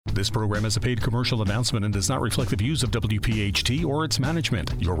This program is a paid commercial announcement and does not reflect the views of WPHT or its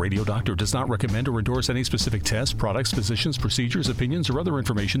management. Your radio doctor does not recommend or endorse any specific tests, products, physicians, procedures, opinions, or other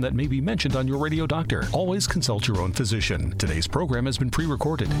information that may be mentioned on your radio doctor. Always consult your own physician. Today's program has been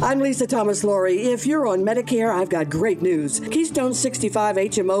pre-recorded. I'm Lisa Thomas-Laurie. If you're on Medicare, I've got great news. Keystone 65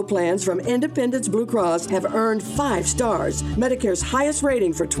 HMO plans from Independence Blue Cross have earned 5 stars, Medicare's highest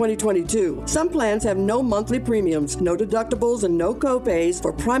rating for 2022. Some plans have no monthly premiums, no deductibles, and no copays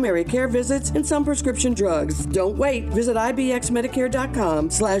for primary care visits and some prescription drugs. Don't wait. Visit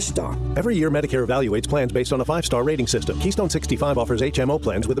ibxmedicare.com/star. Every year, Medicare evaluates plans based on a 5-star rating system. Keystone 65 offers HMO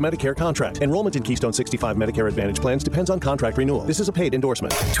plans with a Medicare contract. Enrollment in Keystone 65 Medicare Advantage plans depends on contract renewal. This is a paid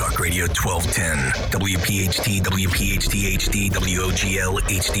endorsement. Talk Radio 1210, WPHT, WPHT HD, WOGL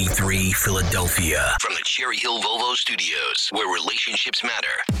HD3, Philadelphia. From the Cherry Hill Volvo Studios, where relationships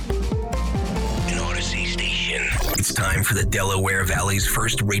matter. An Odyssey station. It's time for the Delaware Valley's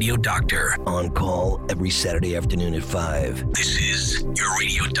first radio doctor. On call every Saturday afternoon at 5. This is Your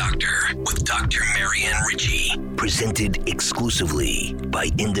Radio Doctor with Dr. Marianne Ritchie. Presented exclusively by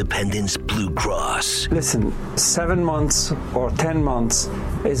Independence Blue Cross. Listen, 7 months or 10 months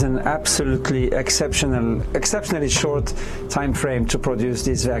is an absolutely exceptionally short time frame to produce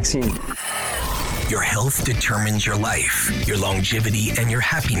this vaccine. Your health determines your life, your longevity, and your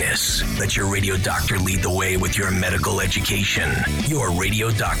happiness. Let your radio doctor lead the way with your medical education. Your radio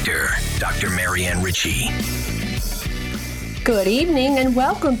doctor, Dr. Marianne Ritchie. Good evening and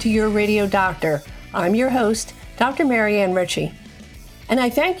welcome to Your Radio Doctor. I'm your host, Dr. Marianne Ritchie. And I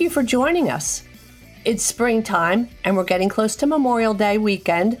thank you for joining us. It's springtime and we're getting close to Memorial Day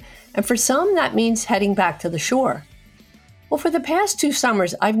weekend. And for some, that means heading back to the shore. Well, for the past 2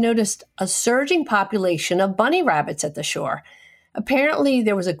 summers, I've noticed a surging population of bunny rabbits at the shore. Apparently,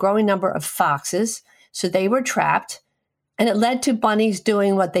 there was a growing number of foxes, so they were trapped, and it led to bunnies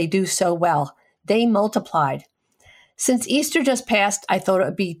doing what they do so well. They multiplied. Since Easter just passed, I thought it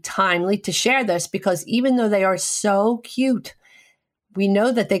would be timely to share this because even though they are so cute, we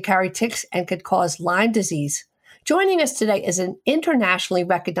know that they carry ticks and could cause Lyme disease. Joining us today is an internationally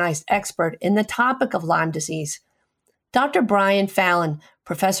recognized expert in the topic of Lyme disease. Dr. Brian Fallon,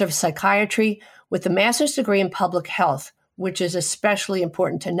 professor of psychiatry with a master's degree in public health, which is especially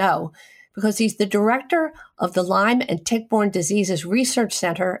important to know because he's the director of the Lyme and Tick-Borne Diseases Research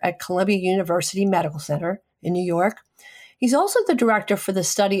Center at Columbia University Medical Center in New York. He's also the director for the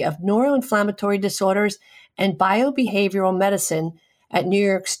study of neuroinflammatory disorders and biobehavioral medicine at New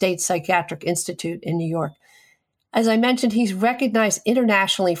York State Psychiatric Institute in New York. As I mentioned, he's recognized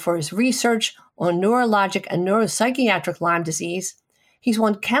internationally for his research on neurologic and neuropsychiatric Lyme disease. He's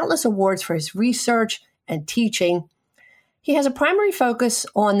won countless awards for his research and teaching. He has a primary focus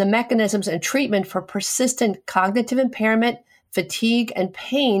on the mechanisms and treatment for persistent cognitive impairment, fatigue, and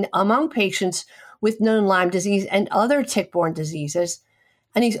pain among patients with known Lyme disease and other tick-borne diseases.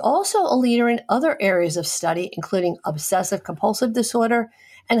 And he's also a leader in other areas of study, including obsessive-compulsive disorder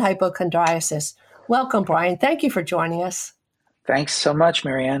and hypochondriasis. Welcome, Brian. Thank you for joining us. Thanks so much,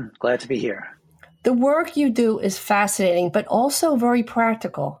 Marianne. Glad to be here. The work you do is fascinating, but also very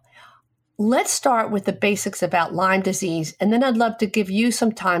practical. Let's start with the basics about Lyme disease, and then I'd love to give you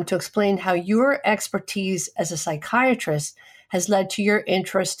some time to explain how your expertise as a psychiatrist has led to your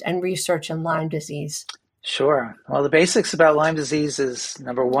interest and research in Lyme disease. Sure. Well, the basics about Lyme disease is,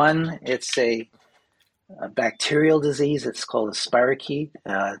 number one, it's a bacterial disease. It's called a spirochete.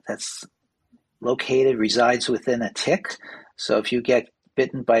 That's resides within a tick. So if you get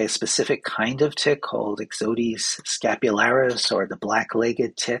bitten by a specific kind of tick called Ixodes scapularis or the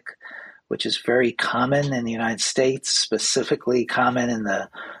black-legged tick, which is very common in the United States, specifically common in the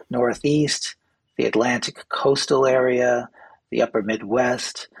Northeast, the Atlantic coastal area, the upper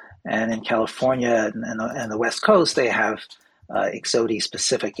Midwest, and in California and the West Coast, they have Ixodes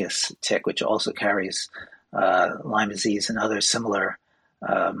pacificus tick, which also carries Lyme disease and other similar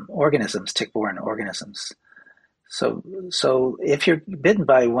organisms, tick-borne organisms. So if you're bitten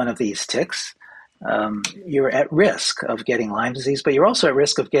by one of these ticks, you're at risk of getting Lyme disease, but you're also at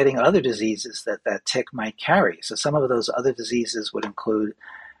risk of getting other diseases that tick might carry. So some of those other diseases would include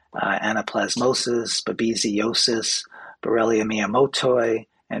anaplasmosis, babesiosis, Borrelia miyamotoi,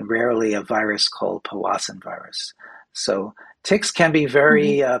 and rarely a virus called Powassan virus. So ticks can be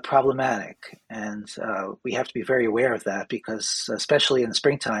very problematic, and we have to be very aware of that because, especially in the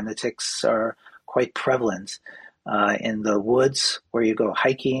springtime, the ticks are quite prevalent in the woods where you go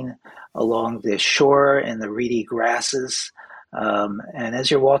hiking, along the shore in the reedy grasses. And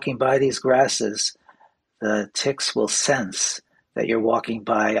as you're walking by these grasses, the ticks will sense that you're walking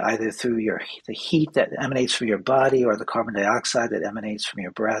by, either through the heat that emanates from your body or the carbon dioxide that emanates from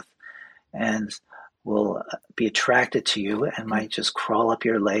your breath, and will be attracted to you and might just crawl up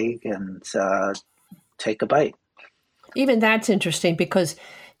your leg and take a bite. Even that's interesting because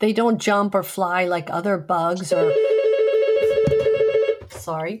they don't jump or fly like other bugs or...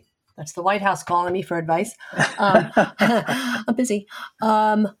 Sorry, that's the White House calling me for advice. I'm busy.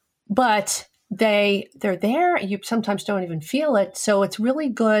 But they're there and you sometimes don't even feel it. So it's really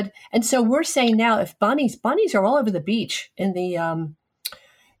good. And so we're saying now, if bunnies are all over the beach in the,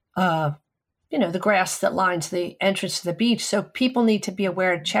 the grass that lines the entrance to the beach. So people need to be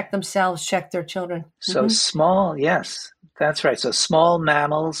aware and check themselves, check their children. So small, yes, that's right. So small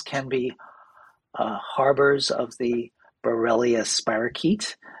mammals can be harbors of the Borrelia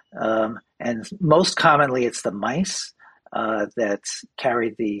spirochete. And most commonly it's the mice that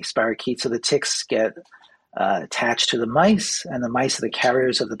carry the spirochete. So the ticks get attached to the mice, and the mice are the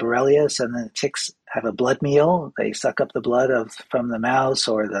carriers of the Borrelia, and the ticks have a blood meal. They suck up the blood from the mouse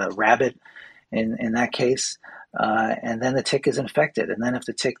or the rabbit in that case, and then the tick is infected. And then if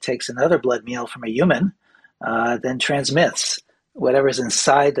the tick takes another blood meal from a human, then transmits whatever's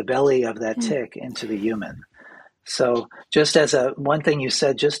inside the belly of that tick into the human. So just as one thing you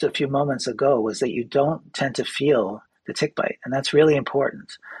said just a few moments ago was that you don't tend to feel the tick bite, and that's really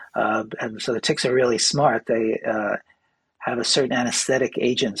important. And so the ticks are really smart. They have a certain anesthetic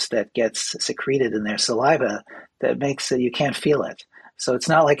agents that gets secreted in their saliva that makes it you can't feel it. So it's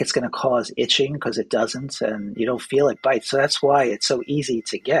not like it's going to cause itching, because it doesn't, and you don't feel it bite. So that's why it's so easy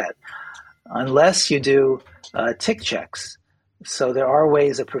to get, unless you do tick checks. So there are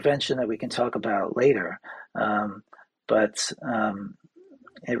ways of prevention that we can talk about later, but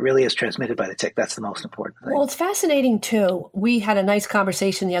it really is transmitted by the tick. That's the most important thing. Well, it's fascinating too. We had a nice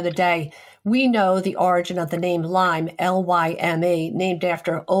conversation the other day. We know the origin of the name Lyme, Lyme, named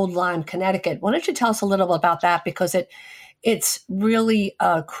after Old Lyme, Connecticut. Why don't you tell us a little about that? Because it's really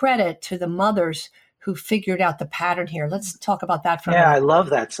a credit to the mothers who figured out the pattern here. Let's talk about that for a minute. Yeah, I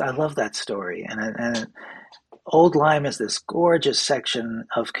love that story. And Old Lyme is this gorgeous section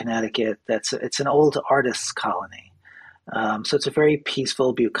of Connecticut it's an old artists' colony. So it's a very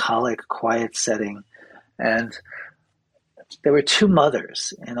peaceful, bucolic, quiet setting. And there were two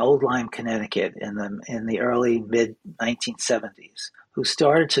mothers in Old Lyme, Connecticut in the early mid-1970s who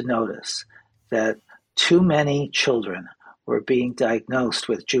started to notice that too many children were being diagnosed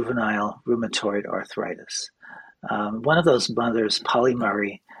with juvenile rheumatoid arthritis. One of those mothers, Polly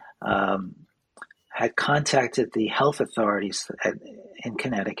Murray, had contacted the health authorities in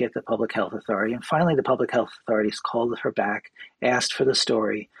Connecticut, the public health authority, and finally the public health authorities called her back, asked for the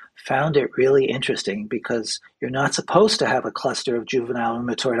story, found it really interesting because you're not supposed to have a cluster of juvenile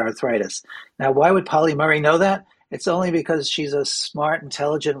rheumatoid arthritis. Now, why would Polly Murray know that? It's only because she's a smart,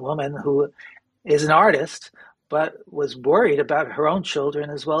 intelligent woman who is an artist, but was worried about her own children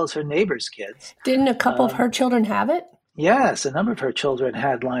as well as her neighbors' kids. Didn't a couple of her children have it? Yes, a number of her children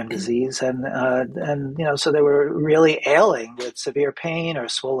had Lyme disease, and so they were really ailing with severe pain or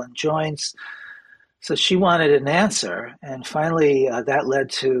swollen joints. So she wanted an answer, and finally that led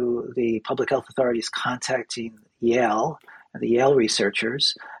to the public health authorities contacting Yale, the Yale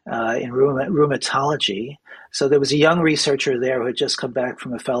researchers in rheumatology. So there was a young researcher there who had just come back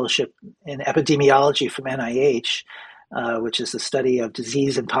from a fellowship in epidemiology from NIH, which is the study of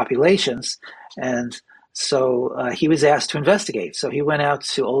disease in populations, and so he was asked to investigate. So he went out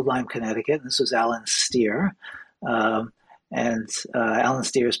to Old Lyme, Connecticut, and this was Alan Steer. And Alan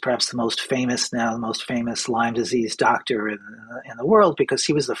Steer is perhaps the most famous Lyme disease doctor in the world, because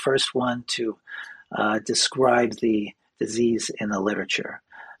he was the first one to describe the disease in the literature.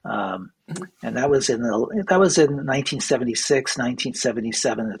 And that was in 1976,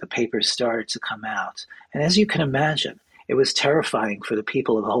 1977 that the papers started to come out. And as you can imagine, it was terrifying for the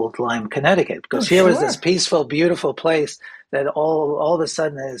people of Old Lyme, Connecticut, because here was this peaceful, beautiful place that all of a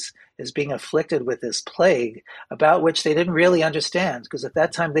sudden is being afflicted with this plague about which they didn't really understand, because at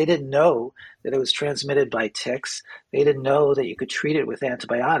that time they didn't know that it was transmitted by ticks. They didn't know that you could treat it with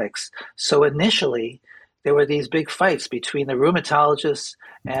antibiotics. So initially, there were these big fights between the rheumatologists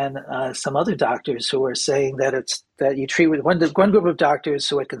and some other doctors who were saying that you treat with one group of doctors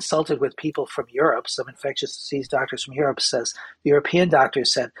who had consulted with people from Europe, some infectious disease doctors from Europe, says the European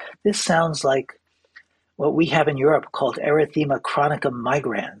doctors said, this sounds like what we have in Europe called erythema chronica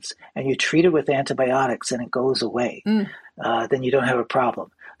migrans, and you treat it with antibiotics and it goes away. Then you don't have a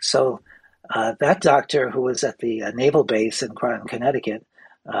problem. So that doctor, who was at the naval base in Groton, Connecticut,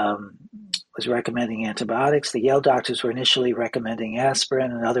 was was recommending antibiotics. The Yale doctors were initially recommending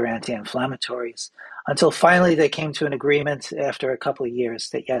aspirin and other anti-inflammatories, until finally they came to an agreement after a couple of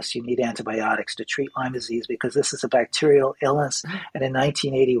years that, yes, you need antibiotics to treat Lyme disease because this is a bacterial illness. And in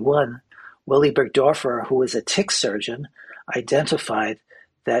 1981, Willy Bergdorfer, who was a tick surgeon, identified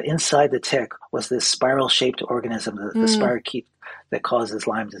that inside the tick was this spiral-shaped organism, the spirochete, that causes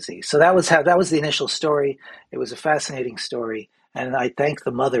Lyme disease. So that was the initial story. It was a fascinating story. And I thank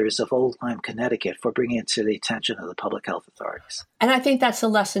the mothers of Old Lyme, Connecticut for bringing it to the attention of the public health authorities. And I think that's a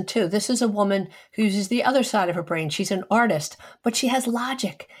lesson, too. This is a woman who uses the other side of her brain. She's an artist, but she has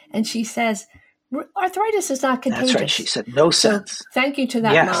logic. And she says, arthritis is not contagious. That's right. She said, no sense. So thank you to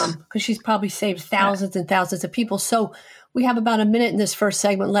that mom, because she's probably saved thousands and thousands of people. So we have about a minute in this first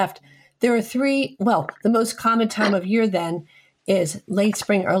segment left. There are the most common time of year then is late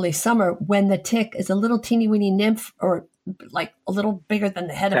spring, early summer, when the tick is a little teeny weeny nymph or like a little bigger than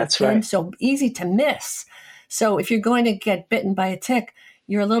the head of a pin, right. So easy to miss. So if you're going to get bitten by a tick,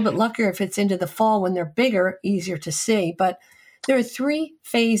 you're a little bit luckier if it's into the fall when they're bigger, easier to see. But there are 3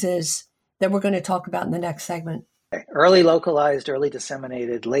 phases that we're going to talk about in the next segment. Early localized, early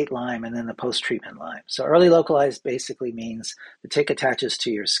disseminated, late Lyme, and then the post-treatment Lyme. So early localized basically means the tick attaches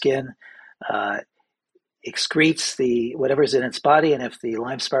to your skin, excretes whatever's in its body, and if the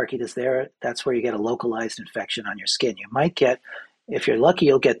Lyme spirochete is there, that's where you get a localized infection on your skin. You might get, if you're lucky,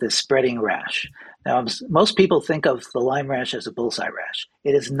 you'll get this spreading rash. Now, most people think of the Lyme rash as a bullseye rash.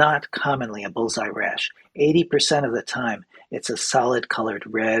 It is not commonly a bullseye rash. 80% of the time, it's a solid colored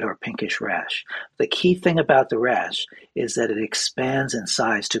red or pinkish rash. The key thing about the rash is that it expands in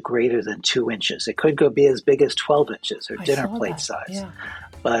size to greater than 2 inches. It could be as big as 12 inches or dinner plate size. Yeah.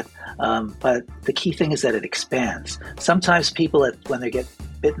 But the key thing is that it expands. Sometimes people, when they get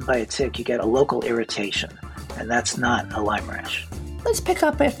bitten by a tick, you get a local irritation, and that's not a Lyme rash. Let's pick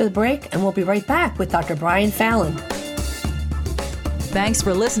up after the break, and we'll be right back with Dr. Brian Fallon. Thanks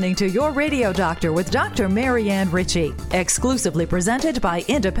for listening to Your Radio Doctor with Dr. Marianne Ritchie, exclusively presented by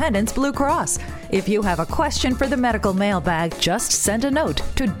Independence Blue Cross. If you have a question for the medical mailbag, just send a note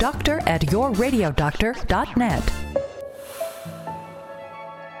to doctor@yourradiodoctor.net.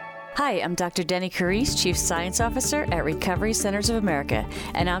 Hi, I'm Dr. Denny Carice, Chief Science Officer at Recovery Centers of America,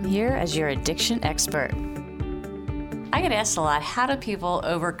 and I'm here as your addiction expert. I get asked a lot, how do people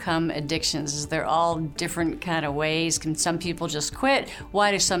overcome addictions? They're all different kind of ways. Can some people just quit?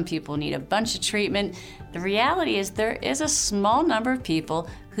 Why do some people need a bunch of treatment? The reality is there is a small number of people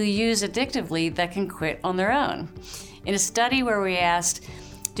who use addictively that can quit on their own. In a study where we asked,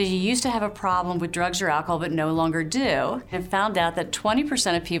 did you used to have a problem with drugs or alcohol but no longer do? And found out that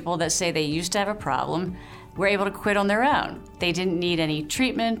 20% of people that say they used to have a problem were able to quit on their own. They didn't need any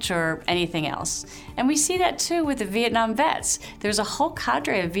treatment or anything else. And we see that too with the Vietnam vets. There's a whole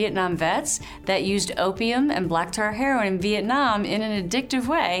cadre of Vietnam vets that used opium and black tar heroin in Vietnam in an addictive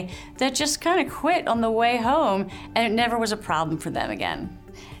way that just kind of quit on the way home, and it never was a problem for them again.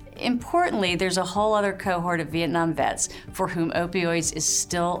 Importantly, there's a whole other cohort of Vietnam vets for whom opioids is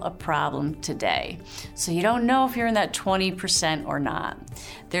still a problem today. So you don't know if you're in that 20% or not.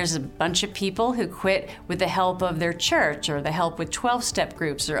 There's a bunch of people who quit with the help of their church or the help with 12-step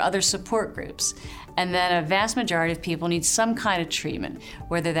groups or other support groups. And then a vast majority of people need some kind of treatment,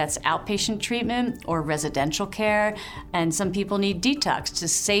 whether that's outpatient treatment or residential care, and some people need detox to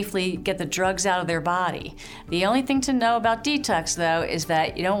safely get the drugs out of their body. The only thing to know about detox, though, is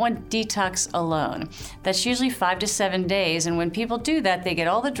that you don't want detox alone. That's usually 5 to 7 days, and when people do that, they get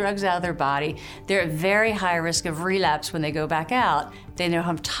all the drugs out of their body. They're at very high risk of relapse when they go back out. They don't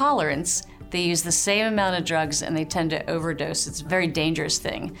have tolerance. They use the same amount of drugs and they tend to overdose. It's a very dangerous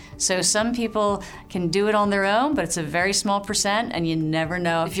thing. So some people can do it on their own, but it's a very small percent and you never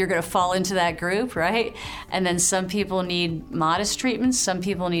know if you're gonna fall into that group, right? And then some people need modest treatments, some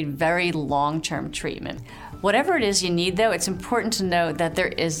people need very long-term treatment. Whatever it is you need, though, it's important to know that there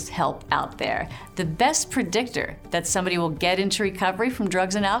is help out there. The best predictor that somebody will get into recovery from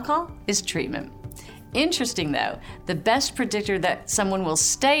drugs and alcohol is treatment. Interesting, though, the best predictor that someone will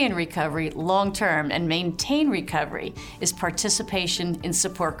stay in recovery long-term and maintain recovery is participation in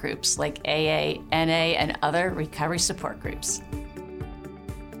support groups like AA, NA, and other recovery support groups.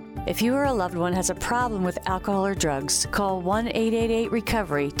 If you or a loved one has a problem with alcohol or drugs, call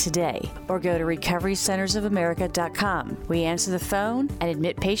 1-888-RECOVERY today or go to recoverycentersofamerica.com. We answer the phone and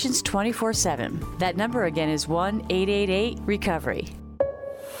admit patients 24/7. That number again is 1-888-RECOVERY.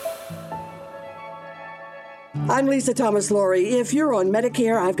 I'm Lisa Thomas Laurie. If you're on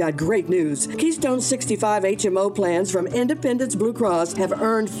Medicare, I've got great news. Keystone 65 HMO plans from Independence Blue Cross have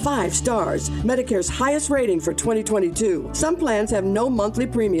earned 5 stars, Medicare's highest rating for 2022. Some plans have no monthly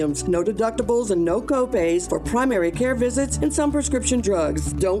premiums, no deductibles, and no copays for primary care visits and some prescription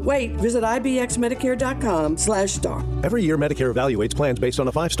drugs. Don't wait. Visit ibxmedicare.com/star. Every year, Medicare evaluates plans based on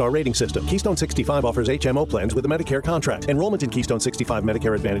a 5-star rating system. Keystone 65 offers HMO plans with a Medicare contract. Enrollment in Keystone 65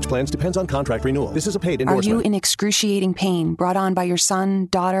 Medicare Advantage plans depends on contract renewal. This is a paid endorsement. Are you in excruciating pain brought on by your son,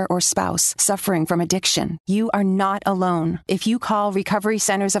 daughter, or spouse suffering from addiction? You are not alone. If you call Recovery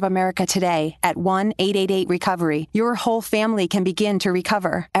Centers of America today at 1-888-RECOVERY, your whole family can begin to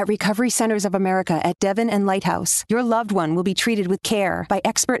recover. At Recovery Centers of America at Devon and Lighthouse, your loved one will be treated with care by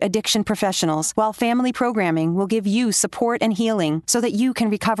expert addiction professionals, while family programming will give you support and healing so that you can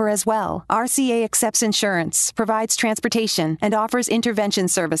recover as well. RCA accepts insurance, provides transportation, and offers intervention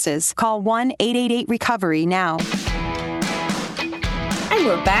services. Call 1-888-RECOVERY now. And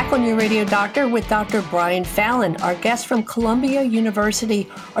we're back on Your Radio Doctor with Dr. Brian Fallon, our guest from Columbia University.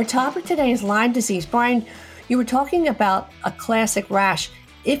 Our topic today is Lyme disease. Brian, you were talking about a classic rash.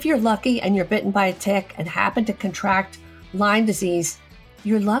 If you're lucky and you're bitten by a tick and happen to contract Lyme disease,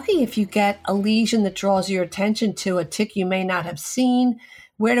 you're lucky if you get a lesion that draws your attention to a tick you may not have seen.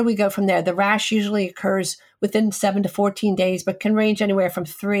 Where do we go from there? The rash usually occurs within 7 to 14 days, but can range anywhere from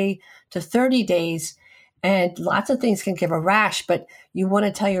 3 to 30 days. And lots of things can give a rash, but you want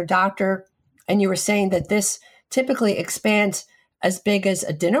to tell your doctor. And you were saying that this typically expands as big as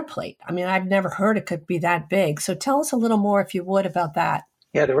a dinner plate. I mean, I've never heard it could be that big. So tell us a little more, if you would, about that.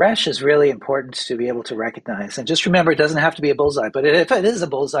 Yeah, the rash is really important to be able to recognize. And just remember, it doesn't have to be a bullseye. But if it is a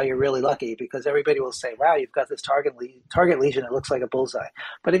bullseye, you're really lucky, because everybody will say, wow, you've got this target lesion that looks like a bullseye.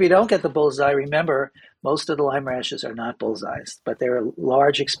 But if you don't get the bullseye, remember, most of the Lyme rashes are not bullseyes, but they're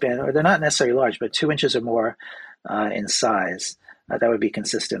large, or they're not necessarily large, but 2 inches or more in size. That would be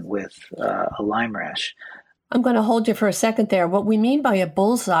consistent with a Lyme rash. I'm going to hold you for a second there. What we mean by a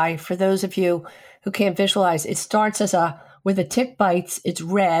bullseye, for those of you who can't visualize, it starts with a tick bites, it's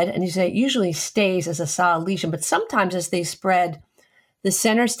red, and you say it usually stays as a solid lesion. But sometimes as they spread, the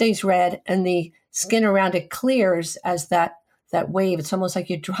center stays red and the skin around it clears as that wave. It's almost like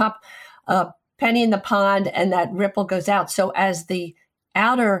you drop a penny in the pond and that ripple goes out. So as the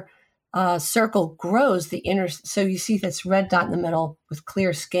outer circle grows, the inner, so you see this red dot in the middle with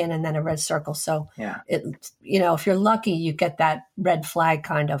clear skin and then a red circle. So yeah, if you're lucky, you get that red flag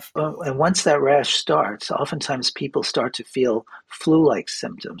kind of. Well, and once that rash starts, oftentimes people start to feel flu-like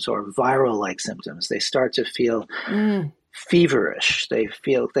symptoms or viral-like symptoms. They start to feel feverish. They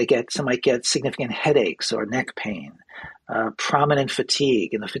might get significant headaches or neck pain. Prominent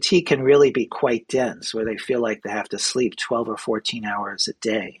fatigue, and the fatigue can really be quite dense, where they feel like they have to sleep 12 or 14 hours a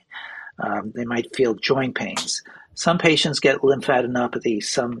day. They might feel joint pains. Some patients get lymphadenopathy,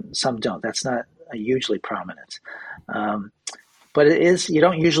 some don't. That's not hugely prominent. But you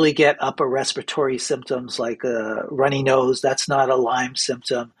don't usually get upper respiratory symptoms like a runny nose. That's not a Lyme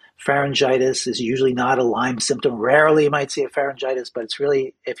symptom. Pharyngitis is usually not a Lyme symptom. Rarely you might see a pharyngitis, but it's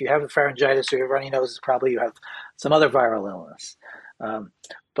really, if you have a pharyngitis or you have runny nose, it's probably you have some other viral illness.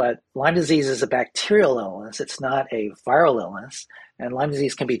 But Lyme disease is a bacterial illness. It's not a viral illness. And Lyme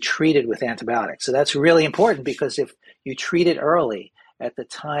disease can be treated with antibiotics. So that's really important, because if you treat it early at the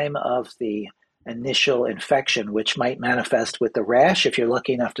time of the initial infection, which might manifest with the rash if you're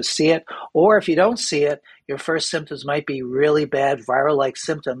lucky enough to see it, or if you don't see it, your first symptoms might be really bad viral-like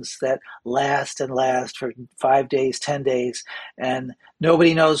symptoms that last for 5 days, 10 days, and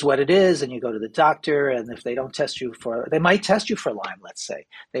nobody knows what it is, and you go to the doctor, and if they don't test you they might test you for Lyme, let's say.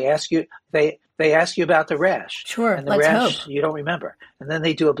 They ask you about the rash. Sure, and the rash, you don't remember. And then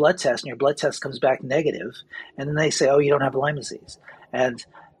they do a blood test, and your blood test comes back negative, and then they say, oh, you don't have Lyme disease. And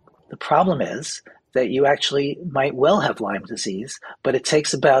the problem is that you actually might well have Lyme disease, but it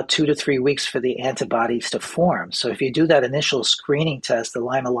takes about 2 to 3 weeks for the antibodies to form. So if you do that initial screening test, the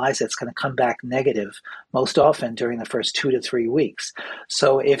Lyme ELISA, it's going to come back negative most often during the first 2 to 3 weeks.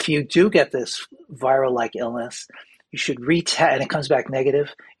 So if you do get this viral-like illness, you should retest, and it comes back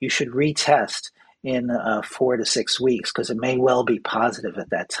negative, you should retest in 4 to 6 weeks, because it may well be positive at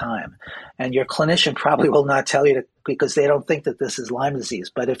that time. And your clinician probably will not tell you because they don't think that this is Lyme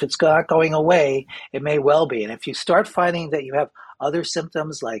disease. But if it's not going away, it may well be. And if you start finding that you have other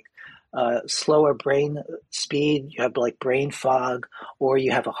symptoms like slower brain speed, you have like brain fog, or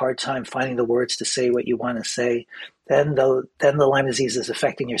you have a hard time finding the words to say what you want to say, then the Lyme disease is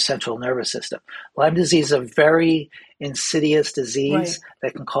affecting your central nervous system. Lyme disease is a very insidious disease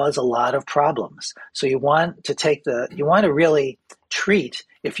that can cause a lot of problems. So you want to really treat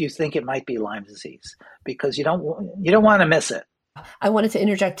if you think it might be Lyme disease, because you don't want to miss it. I wanted to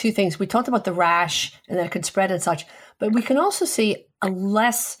interject two things. We talked about the rash and that it could spread and such, but we can also see a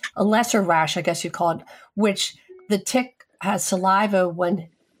lesser rash, I guess you call it, which the tick has saliva when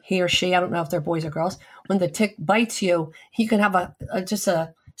he or she, I don't know if they're boys or girls, when the tick bites you, he can have just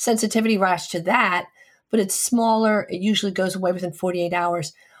a sensitivity rash to that, but it's smaller. It usually goes away within 48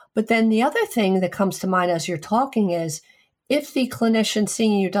 hours. But then the other thing that comes to mind as you're talking is, if the clinician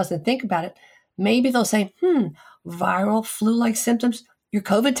seeing you doesn't think about it, maybe they'll say, viral flu-like symptoms, your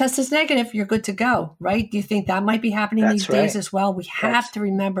COVID test is negative, you're good to go, right? Do you think that might be happening these days as well? We have to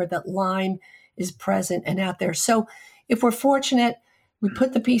remember that Lyme is present and out there. So if we're fortunate, we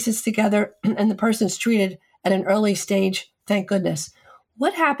put the pieces together and the person's treated at an early stage, thank goodness.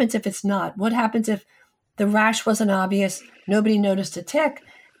 What happens if it's not? What happens if the rash wasn't obvious, nobody noticed a tick,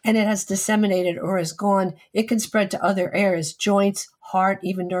 and it has disseminated or is gone? It can spread to other areas, joints, heart,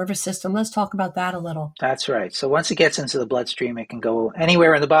 even nervous system. Let's talk about that a little. That's right. So once it gets into the bloodstream, it can go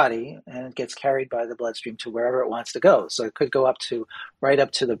anywhere in the body, and it gets carried by the bloodstream to wherever it wants to go. So it could go right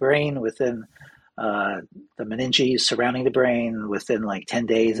up to the brain within the meninges surrounding the brain. Within like 10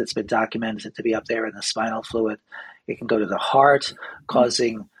 days, it's been documented to be up there in the spinal fluid. It can go to the heart,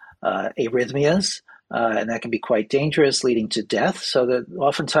 causing arrhythmias. And that can be quite dangerous, leading to death. So that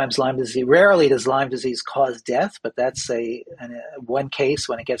oftentimes rarely does Lyme disease cause death, but that's one case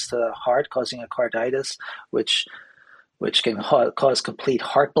when it gets to the heart, causing a carditis, which can cause complete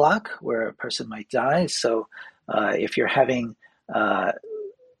heart block, where a person might die. So if you're having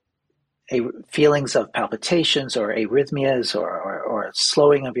feelings of palpitations or arrhythmias or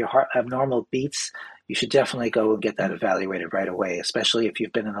slowing of your heart, abnormal beats, you should definitely go and get that evaluated right away, especially if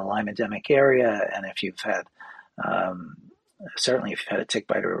you've been in a Lyme endemic area and if you've had, certainly if you've had a tick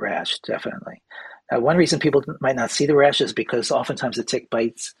bite or a rash, definitely. One reason people might not see the rash is because oftentimes the tick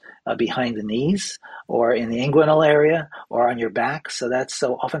bites behind the knees or in the inguinal area or on your back. So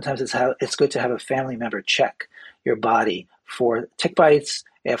oftentimes it's good to have a family member check your body for tick bites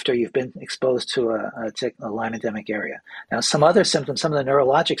after you've been exposed to a Lyme endemic area. Now, some other symptoms, some of the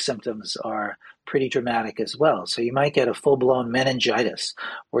neurologic symptoms are pretty dramatic as well. So you might get a full-blown meningitis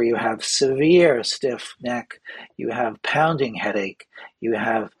where you have severe stiff neck, you have pounding headache, you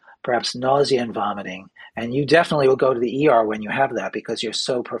have perhaps nausea and vomiting, and you definitely will go to the ER when you have that because you're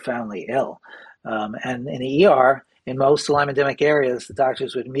so profoundly ill. And in the ER, in most Lyme endemic areas, the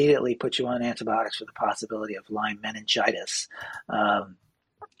doctors would immediately put you on antibiotics for the possibility of Lyme meningitis.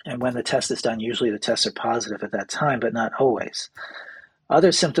 And when the test is done, usually the tests are positive at that time, but not always.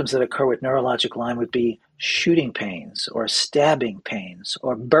 Other symptoms that occur with neurologic Lyme would be shooting pains or stabbing pains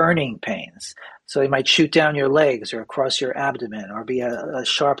or burning pains. So they might shoot down your legs or across your abdomen, or be a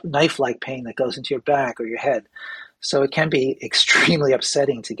sharp knife-like pain that goes into your back or your head. So it can be extremely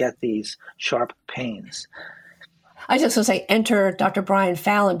upsetting to get these sharp pains. I just want to say, enter Dr. Brian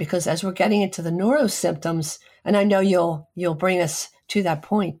Fallon, because as we're getting into the neuro symptoms, and I know you'll bring us to that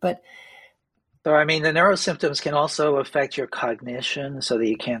point, but so, I mean, the neurosymptoms can also affect your cognition so that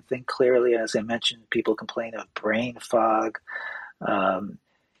you can't think clearly. As I mentioned, people complain of brain fog.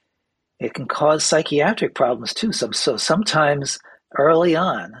 It can cause psychiatric problems too. So sometimes early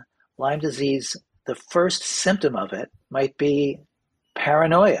on, Lyme disease, the first symptom of it might be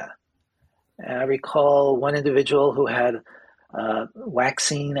paranoia. And I recall one individual who had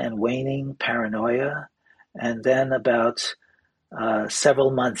waxing and waning paranoia, and then about several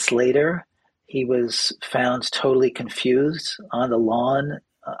months later, he was found totally confused on the lawn,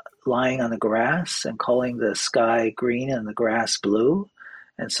 lying on the grass and calling the sky green and the grass blue.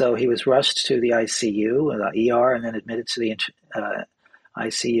 And so he was rushed to the ICU, the ER, and then admitted to the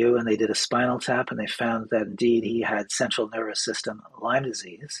ICU, and they did a spinal tap, and they found that indeed he had central nervous system Lyme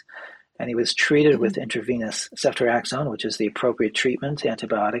disease. And he was treated with intravenous ceftriaxone, which is the appropriate treatment,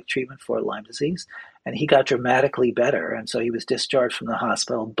 antibiotic treatment for Lyme disease. And he got dramatically better. And so he was discharged from the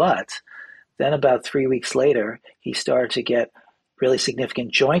hospital. But then about 3 weeks later, he started to get really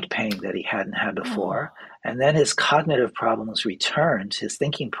significant joint pain that he hadn't had before. And then his cognitive problems returned, his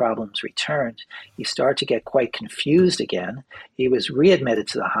thinking problems returned. He started to get quite confused again. He was readmitted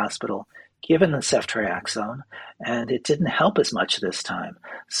to the hospital, given the ceftriaxone, and it didn't help as much this time.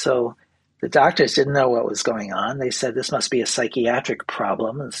 So the doctors didn't know what was going on. They said this must be a psychiatric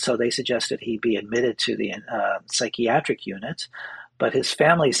problem, so they suggested he be admitted to the psychiatric unit. But his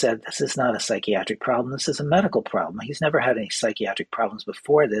family said, this is not a psychiatric problem. This is a medical problem. He's never had any psychiatric problems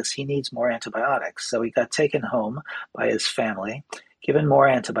before this. He needs more antibiotics. So he got taken home by his family, given more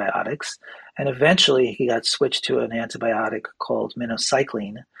antibiotics, and eventually he got switched to an antibiotic called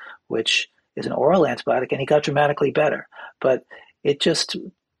minocycline, which is an oral antibiotic, and he got dramatically better. But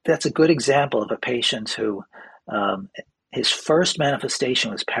that's a good example of a patient who his first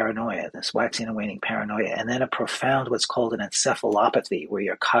manifestation was paranoia, this waxing and waning paranoia, and then a profound what's called an encephalopathy, where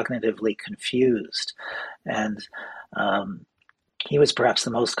you're cognitively confused. And he was perhaps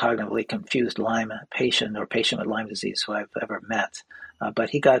the most cognitively confused Lyme patient or patient with Lyme disease who I've ever met.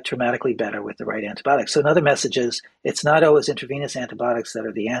 But he got dramatically better with the right antibiotics. So another message is it's not always intravenous antibiotics that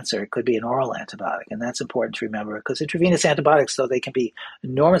are the answer. It could be an oral antibiotic. And that's important to remember because intravenous antibiotics, though they can be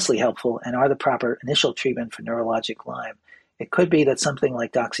enormously helpful and are the proper initial treatment for neurologic Lyme, it could be that something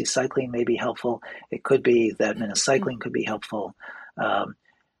like doxycycline may be helpful. It could be that minocycline could be helpful.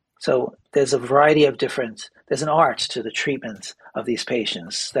 So there's a variety of there's an art to the treatment of these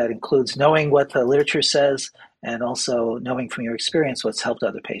patients that includes knowing what the literature says and also knowing from your experience what's helped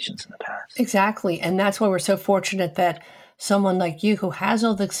other patients in the past. Exactly. And that's why we're so fortunate that someone like you who has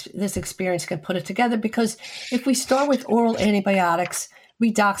all this experience can put it together, because if we start with oral antibiotics,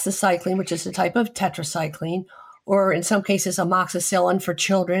 doxycycline, which is a type of tetracycline, or in some cases amoxicillin for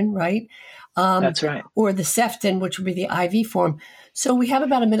children, right? That's right. Or the Ceftin, which would be the IV form. So we have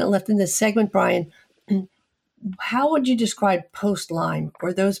about a minute left in this segment, Brian. How would you describe post-Lyme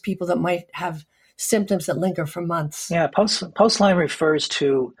or those people that might have symptoms that linger for months? Yeah, post-Lyme refers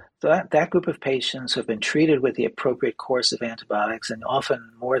to that group of patients who have been treated with the appropriate course of antibiotics, and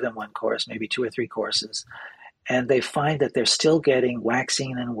often more than one course, maybe 2 or 3 courses, and they find that they're still getting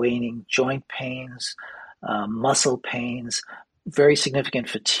waxing and waning joint pains, muscle pains, very significant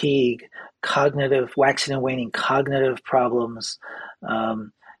fatigue, cognitive, waxing and waning cognitive problems.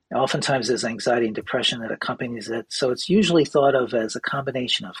 Oftentimes there's anxiety and depression that accompanies it. So it's usually thought of as a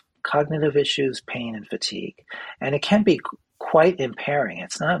combination of cognitive issues, pain, and fatigue. And it can be quite impairing.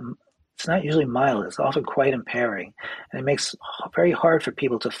 It's not usually mild. It's often quite impairing. And it makes it very hard for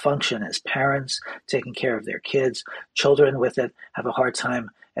people to function as parents, taking care of their kids. Children with it have a hard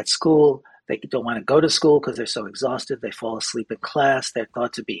time at school. They don't want to go to school because they're so exhausted. They fall asleep in class. They're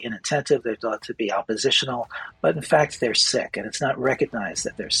thought to be inattentive. They're thought to be oppositional. But in fact, they're sick, and it's not recognized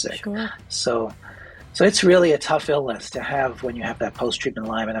that they're sick. Sure. So it's really a tough illness to have when you have that post-treatment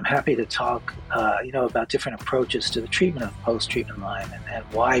Lyme. And I'm happy to talk, about different approaches to the treatment of post-treatment Lyme and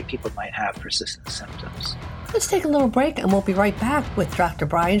why people might have persistent symptoms. Let's take a little break, and we'll be right back with Dr.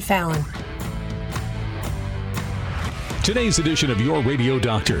 Brian Fallon. Today's edition of Your Radio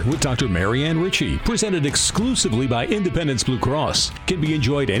Doctor with Dr. Marianne Ritchie, presented exclusively by Independence Blue Cross, can be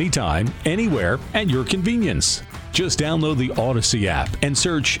enjoyed anytime, anywhere, at your convenience. Just download the Odyssey app and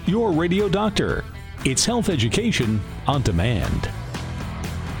search Your Radio Doctor. It's health education on demand.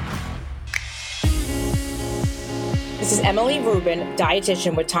 This is Emily Rubin,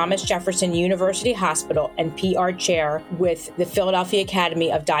 dietitian with Thomas Jefferson University Hospital and PR chair with the Philadelphia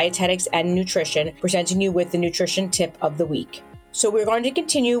Academy of Dietetics and Nutrition, presenting you with the nutrition tip of the week. So we're going to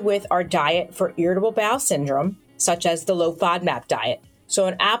continue with our diet for irritable bowel syndrome, such as the low FODMAP diet. So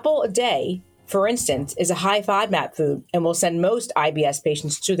an apple a day, for instance, is a high FODMAP food and will send most IBS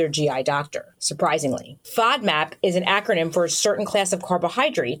patients to their GI doctor, surprisingly. FODMAP is an acronym for a certain class of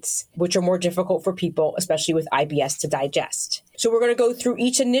carbohydrates, which are more difficult for people, especially with IBS, to digest. So we're going to go through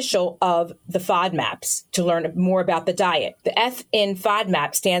each initial of the FODMAPs to learn more about the diet. The F in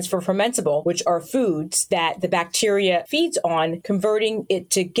FODMAP stands for fermentable, which are foods that the bacteria feeds on, converting it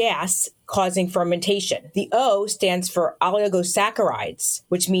to gas, causing fermentation. The O stands for oligosaccharides,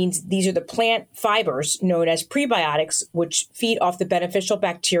 which means these are the plant fibers known as prebiotics, which feed off the beneficial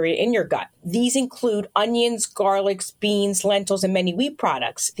bacteria in your gut. These include onions, garlics, beans, lentils, and many wheat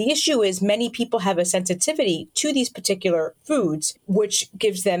products. The issue is many people have a sensitivity to these particular foods, which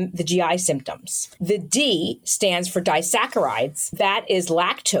gives them the GI symptoms. The D stands for disaccharides. That is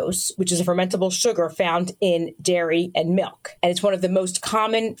lactose, which is a fermentable sugar found in dairy and milk. And it's one of the most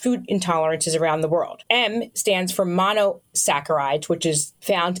common food intolerances around the world. M stands for monosaccharides, which is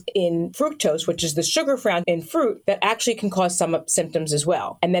found in fructose, which is the sugar found in fruit that actually can cause some symptoms as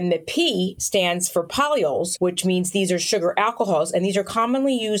well. And then the P stands for polyols, which means these are sugar alcohols, and these are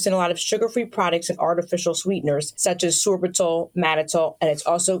commonly used in a lot of sugar-free products and artificial sweeteners, such as sorbitol, mannitol, and it's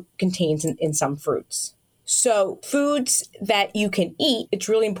also contained in some fruits. So foods that you can eat, it's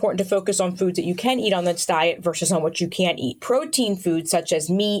really important to focus on foods that you can eat on this diet versus on what you can't eat. Protein foods such as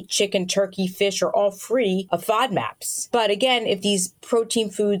meat, chicken, turkey, fish are all free of FODMAPs. But again, if these protein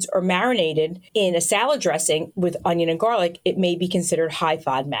foods are marinated in a salad dressing with onion and garlic, it may be considered high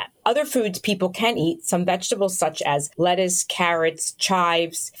FODMAP. Other foods people can eat, some vegetables such as lettuce, carrots,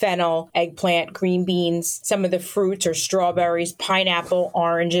 chives, fennel, eggplant, green beans. Some of the fruits are strawberries, pineapple,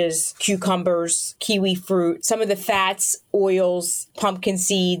 oranges, cucumbers, kiwi fruit. Some of the fats, oils, pumpkin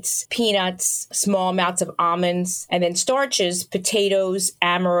seeds, peanuts, small amounts of almonds. And then starches, potatoes,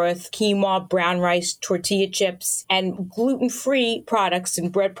 amaranth, quinoa, brown rice, tortilla chips, and gluten-free products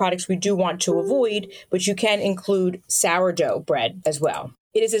and bread products we do want to avoid, but you can include sourdough bread as well.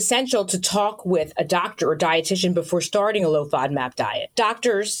 It is essential to talk with a doctor or dietitian before starting a low FODMAP diet.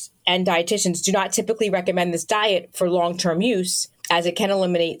 Doctors and dietitians do not typically recommend this diet for long-term use, as it can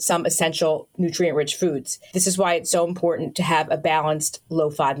eliminate some essential nutrient-rich foods. This is why it's so important to have a balanced low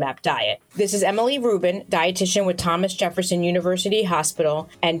FODMAP diet. This is Emily Rubin, dietitian with Thomas Jefferson University Hospital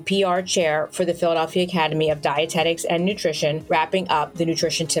and PR chair for the Philadelphia Academy of Dietetics and Nutrition, wrapping up the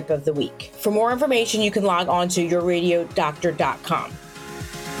nutrition tip of the week. For more information, you can log on to yourradiodoctor.com.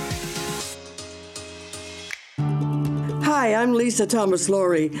 Hi, I'm Lisa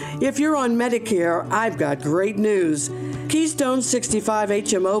Thomas-Laurie. If you're on Medicare, I've got great news. Keystone 65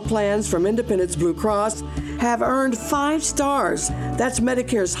 HMO plans from Independence Blue Cross have earned 5 stars. That's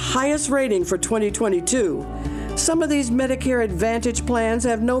Medicare's highest rating for 2022. Some of these Medicare Advantage plans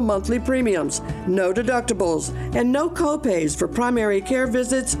have no monthly premiums, no deductibles, and no copays for primary care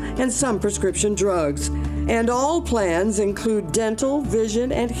visits and some prescription drugs. And all plans include dental,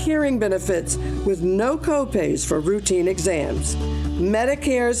 vision, and hearing benefits with no copays for routine exams.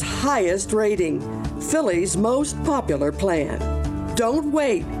 Medicare's highest rating, Philly's most popular plan. Don't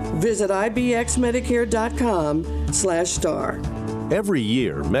wait. Visit ibxmedicare.com/star. Every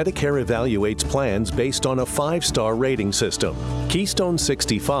year, Medicare evaluates plans based on a 5-star rating system. Keystone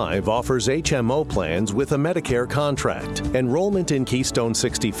 65 offers HMO plans with a Medicare contract. Enrollment in Keystone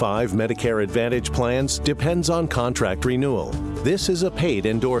 65 Medicare Advantage plans depends on contract renewal. This is a paid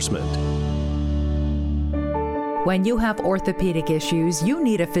endorsement. When you have orthopedic issues, you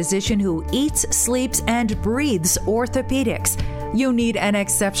need a physician who eats, sleeps, and breathes orthopedics. You need an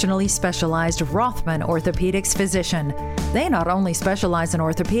exceptionally specialized Rothman Orthopedics physician. They not only specialize in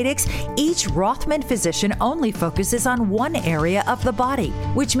orthopedics, each Rothman physician only focuses on one area of the body,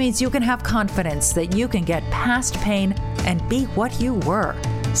 which means you can have confidence that you can get past pain and be what you were.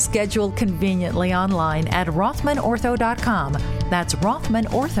 Scheduled conveniently online at RothmanOrtho.com. That's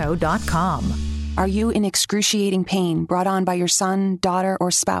RothmanOrtho.com. Are you in excruciating pain brought on by your son, daughter, or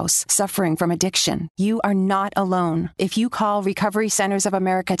spouse suffering from addiction? You are not alone. If you call Recovery Centers of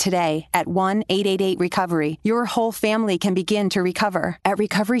America today at 1-888-RECOVERY, your whole family can begin to recover. At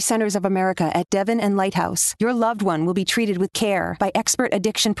Recovery Centers of America at Devon and Lighthouse, your loved one will be treated with care by expert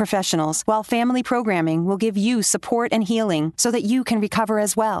addiction professionals, while family programming will give you support and healing so that you can recover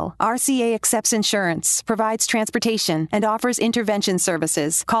as well. RCA accepts insurance, provides transportation, and offers intervention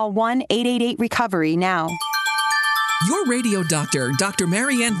services. Call 1-888-RECOVERY now. Your Radio Doctor, Dr.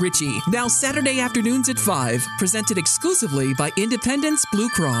 Marianne Ritchie, now Saturday afternoons at 5, presented exclusively by Independence Blue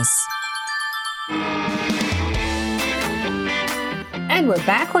Cross. And we're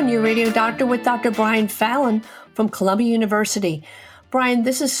back on Your Radio Doctor with Dr. Brian Fallon from Columbia University. Brian,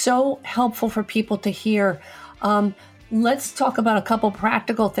 this is so helpful for people to hear. Let's talk about a couple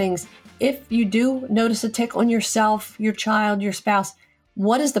practical things. If you do notice a tick on yourself, your child, your spouse,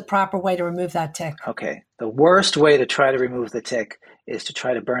 what is the proper way to remove that tick? Okay. The worst way to try to remove the tick is to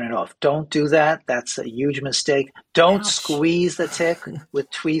try to burn it off. Don't do that. That's a huge mistake. Don't squeeze the tick with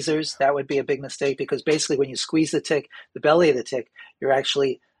tweezers. That would be a big mistake, because basically when you squeeze the tick, the belly of the tick,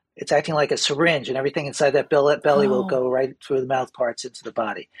 it's acting like a syringe, and everything inside that belly will go right through the mouth parts into the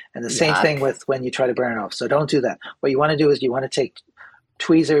body. And the same thing with when you try to burn it off. So don't do that. What you want to do is you want to take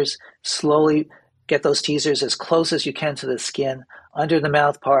tweezers, slowly get those tweezers as close as you can to the skin, under the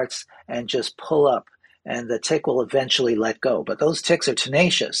mouth parts, and just pull up, and the tick will eventually let go. But those ticks are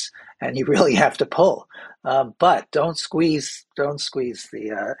tenacious, and you really have to pull. But don't squeeze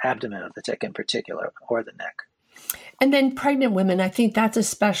the abdomen of the tick in particular, or the neck. And then pregnant women, I think that's a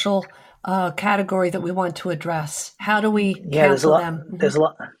special category that we want to address. How do we counsel them? There's a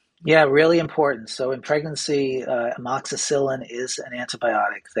lot. Yeah, really important. So in pregnancy, amoxicillin is an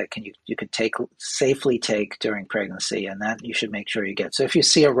antibiotic that you could safely take during pregnancy, and that you should make sure you get. So if you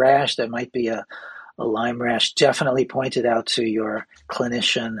see a rash that might be a Lyme rash, definitely point it out to your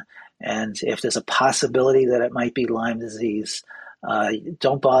clinician. And if there's a possibility that it might be Lyme disease,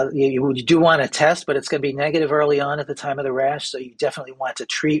 Don't bother. You do want to test, but it's going to be negative early on at the time of the rash, so you definitely want to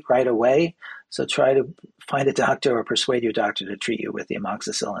treat right away. So try to find a doctor or persuade your doctor to treat you with the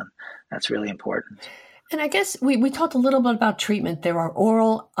amoxicillin. That's really important. And I guess we talked a little bit about treatment. There are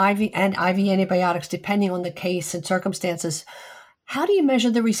oral, IV, and IV antibiotics depending on the case and circumstances. How do you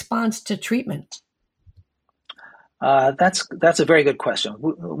measure the response to treatment? That's a very good question.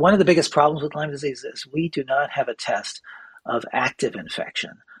 One of the biggest problems with Lyme disease is we do not have a test of active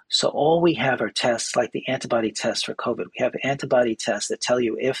infection. So all we have are tests like the antibody test for COVID. We have antibody tests that tell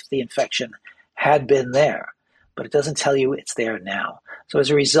you if the infection had been there, but it doesn't tell you it's there now. So as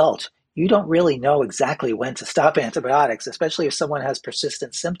a result, you don't really know exactly when to stop antibiotics, especially if someone has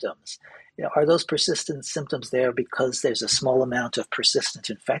persistent symptoms. Are those persistent symptoms there because there's a small amount of persistent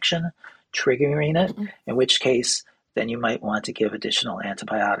infection triggering it, in which case then you might want to give additional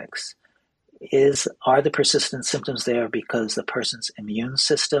antibiotics. Are the persistent symptoms there because the person's immune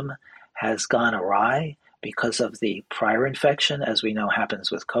system has gone awry because of the prior infection? As we know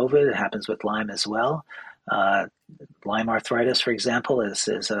happens with COVID, it happens with Lyme as well. Lyme arthritis, for example,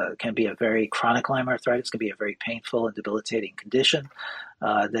 can be a very chronic Lyme arthritis, can be a very painful and debilitating condition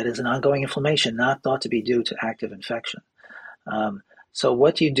that is an ongoing inflammation, not thought to be due to active infection. So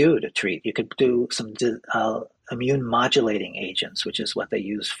what do you do to treat? You could do some immune modulating agents, which is what they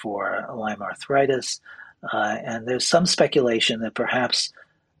use for Lyme arthritis. And there's some speculation that perhaps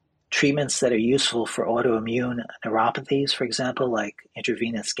treatments that are useful for autoimmune neuropathies, for example, like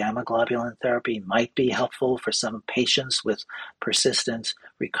intravenous gamma globulin therapy, might be helpful for some patients with persistent,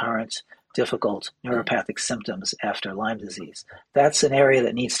 recurrent, difficult neuropathic symptoms after Lyme disease. That's an area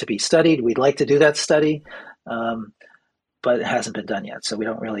that needs to be studied. We'd like to do that study, but it hasn't been done yet. So we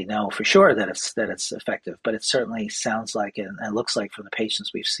don't really know for sure that it's effective, but it certainly sounds like it and looks like from the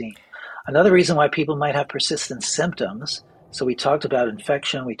patients we've seen. Another reason why people might have persistent symptoms, so we talked about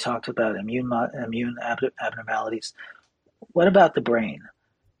infection, we talked about immune abnormalities. What about the brain?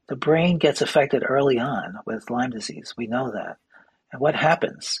 The brain gets affected early on with Lyme disease. We know that. And what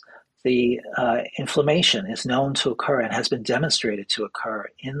happens? The inflammation is known to occur and has been demonstrated to occur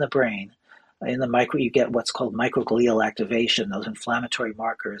in the brain. You get what's called microglial activation, those inflammatory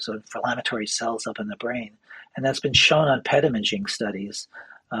markers, those inflammatory cells up in the brain. And that's been shown on PET imaging studies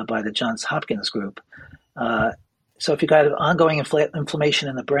by the Johns Hopkins group. So if you've got ongoing inflammation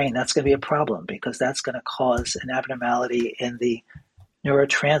in the brain, that's going to be a problem because that's going to cause an abnormality in the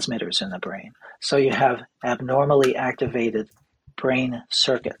neurotransmitters in the brain. So you have abnormally activated brain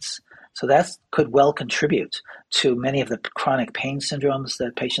circuits. So that could well contribute to many of the chronic pain syndromes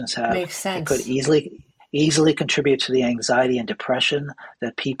that patients have. Makes sense. It could easily contribute to the anxiety and depression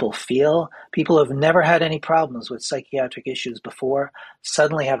that people feel. People who have never had any problems with psychiatric issues before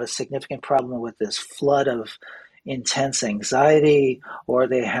suddenly have a significant problem with this flood of intense anxiety, or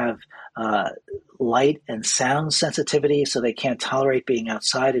they have light and sound sensitivity, so they can't tolerate being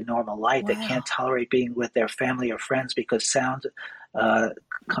outside in normal light. Wow. They can't tolerate being with their family or friends because sound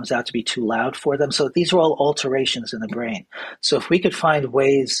comes out to be too loud for them. So these are all alterations in the brain. So if we could find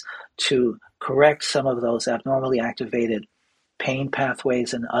ways to correct some of those abnormally activated pain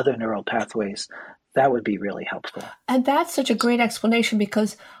pathways and other neural pathways, that would be really helpful. And that's such a great explanation,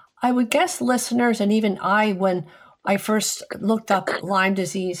 because I would guess listeners, and even I, when I first looked up Lyme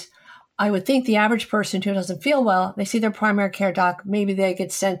disease, I would think the average person who doesn't feel well, they see their primary care doc, maybe they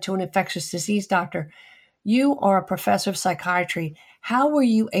get sent to an infectious disease doctor. You are a professor of psychiatry. How were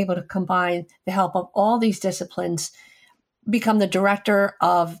you able to combine the help of all these disciplines, become the director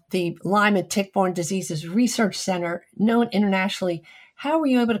of the Lyme and Tick-Borne Diseases Research Center, known internationally? How were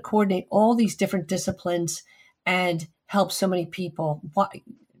you able to coordinate all these different disciplines and help so many people?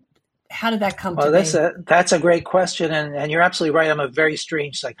 How did that come to be? That's a great question, and you're absolutely right. I'm a very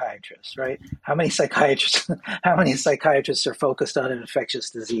strange psychiatrist, right? How many psychiatrists are focused on an infectious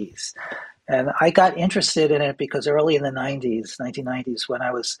disease? And I got interested in it because early in the 1990s, when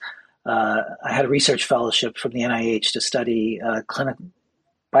I had a research fellowship from the NIH to study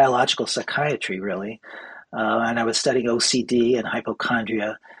biological psychiatry, really, and I was studying OCD and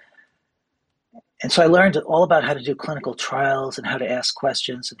hypochondria. And so I learned all about how to do clinical trials and how to ask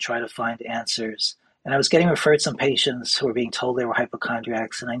questions and try to find answers. And I was getting referred some patients who were being told they were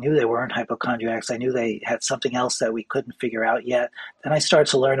hypochondriacs, and I knew they weren't hypochondriacs. I knew they had something else that we couldn't figure out yet. Then I started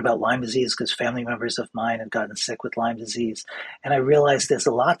to learn about Lyme disease because family members of mine had gotten sick with Lyme disease. And I realized there's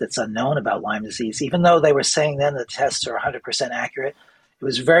a lot that's unknown about Lyme disease. Even though they were saying then the tests are 100% accurate, it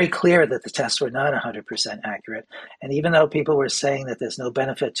was very clear that the tests were not 100% accurate. And even though people were saying that there's no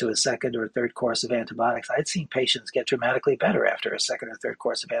benefit to a second or third course of antibiotics, I'd seen patients get dramatically better after a second or third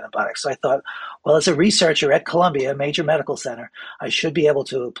course of antibiotics. So I thought, well, as a researcher at Columbia, a major medical center, I should be able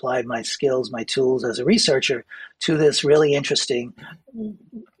to apply my skills, my tools as a researcher to this really interesting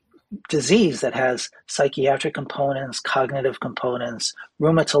disease that has psychiatric components, cognitive components,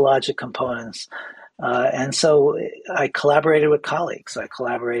 rheumatologic components. And so I collaborated with colleagues. I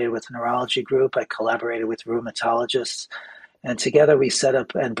collaborated with a neurology group. I collaborated with rheumatologists. And together we set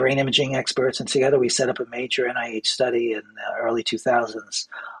up, and brain imaging experts, and together we set up a major NIH study in the early 2000s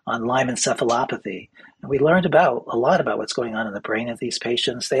on Lyme encephalopathy. And we learned a lot about what's going on in the brain of these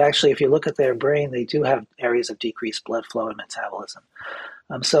patients. They actually, if you look at their brain, they do have areas of decreased blood flow and metabolism.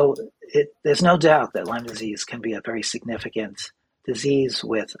 So there's no doubt that Lyme disease can be a very significant disease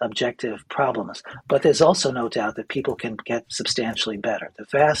with objective problems, but there's also no doubt that people can get substantially better. The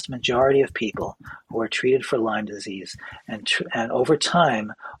vast majority of people who are treated for Lyme disease and over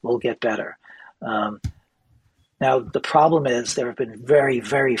time will get better. Now, the problem is there have been very,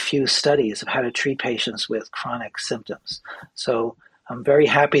 very few studies of how to treat patients with chronic symptoms. So I'm very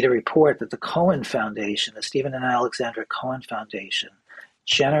happy to report that the Cohen Foundation, the Stephen and Alexandra Cohen Foundation,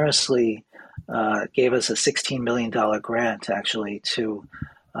 generously gave us a $16 million grant actually to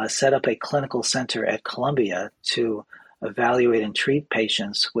set up a clinical center at Columbia to evaluate and treat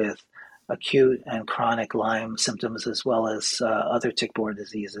patients with acute and chronic Lyme symptoms as well as other tick-borne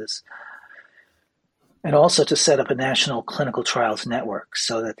diseases. And also to set up a national clinical trials network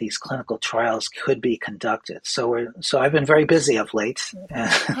so that these clinical trials could be conducted. So I've been very busy of late.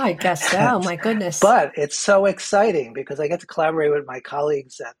 I guess so, my goodness. But it's so exciting because I get to collaborate with my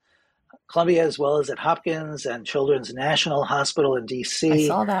colleagues at Columbia as well as at Hopkins and Children's National Hospital in DC. I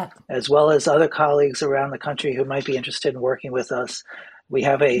saw that. As well as other colleagues around the country who might be interested in working with us. We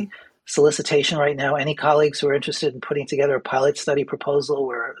have a solicitation right now. Any colleagues who are interested in putting together a pilot study proposal,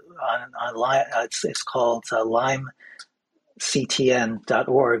 we're on it's called lymectn.org.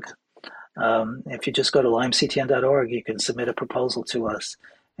 If you just go to lymectn.org, you can submit a proposal to us.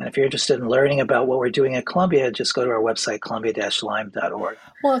 And if you're interested in learning about what we're doing at Columbia, just go to our website, columbia-lyme.org.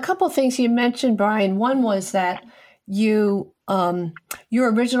 Well, a couple of things you mentioned, Brian. One was that your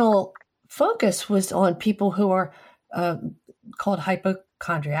original focus was on people who are called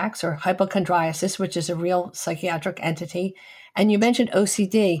hypochondriacs or hypochondriasis, which is a real psychiatric entity. And you mentioned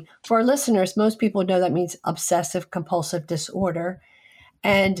OCD. For our listeners, most people know that means obsessive compulsive disorder,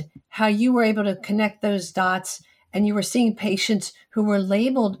 and how you were able to connect those dots. And you were seeing patients who were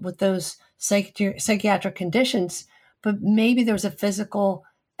labeled with those psychiatric conditions, but maybe there was a physical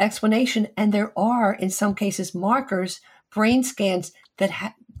explanation. And there are, in some cases, markers, brain scans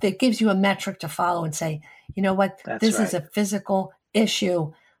that gives you a metric to follow and say, you know what, this is a physical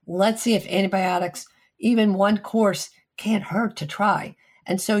issue. Let's see if antibiotics, even one course, can't hurt to try.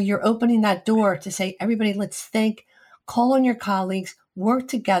 And so you're opening that door to say, everybody, let's think, call on your colleagues, work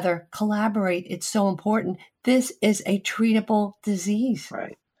together, collaborate. It's so important. This is a treatable disease.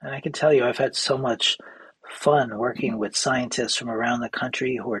 Right. And I can tell you, I've had so much fun working with scientists from around the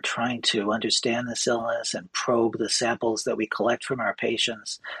country who are trying to understand this illness and probe the samples that we collect from our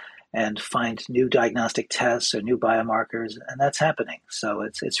patients and find new diagnostic tests or new biomarkers. And that's happening. So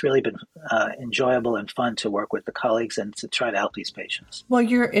it's really been enjoyable and fun to work with the colleagues and to try to help these patients. Well,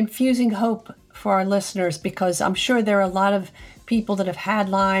 you're infusing hope for our listeners because I'm sure there are a lot of people that have had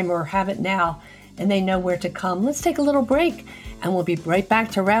Lyme or have it now, and they know where to come. Let's take a little break, and we'll be right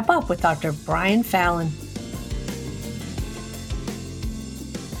back to wrap up with Dr. Brian Fallon.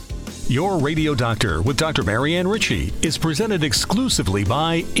 Your Radio Doctor with Dr. Marianne Ritchie is presented exclusively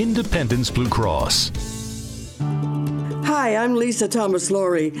by Independence Blue Cross. Hi, I'm Lisa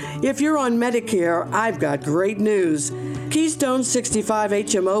Thomas-Laurie. If you're on Medicare, I've got great news. Keystone 65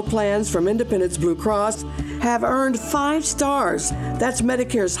 HMO plans from Independence Blue Cross have earned 5 stars. That's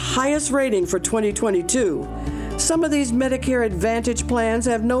Medicare's highest rating for 2022. Some of these Medicare Advantage plans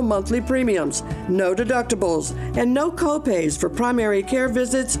have no monthly premiums, no deductibles, and no copays for primary care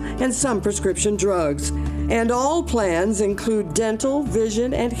visits and some prescription drugs. And all plans include dental,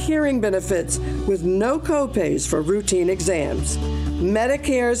 vision, and hearing benefits with no copays for routine exams.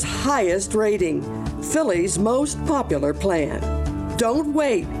 Medicare's highest rating, Philly's most popular plan. Don't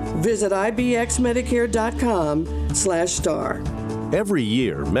wait. Visit ibxmedicare.com/star. Every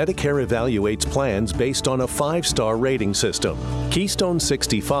year, Medicare evaluates plans based on a 5-star rating system. Keystone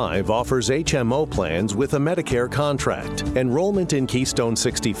 65 offers HMO plans with a Medicare contract. Enrollment in Keystone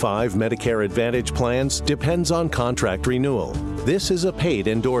 65 Medicare Advantage plans depends on contract renewal. This is a paid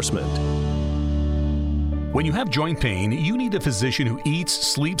endorsement. When you have joint pain, you need a physician who eats,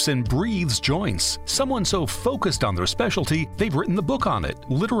 sleeps, and breathes joints. Someone so focused on their specialty, they've written the book on it,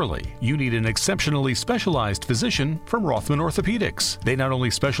 literally. You need an exceptionally specialized physician from Rothman Orthopedics. They not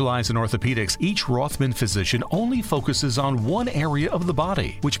only specialize in orthopedics, each Rothman physician only focuses on one area of the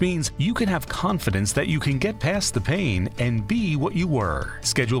body, which means you can have confidence that you can get past the pain and be what you were.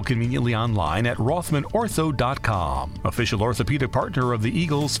 Schedule conveniently online at RothmanOrtho.com, official orthopedic partner of the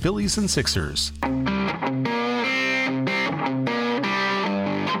Eagles, Phillies, and Sixers.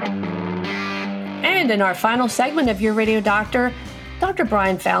 And in our final segment of Your Radio Doctor, Dr.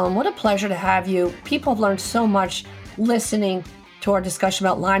 Brian Fallon, what a pleasure to have you. People have learned so much listening to our discussion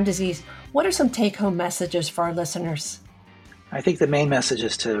about Lyme disease. What are some take-home messages for our listeners? I think the main message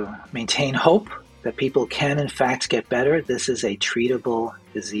is to maintain hope that people can, in fact, get better. This is a treatable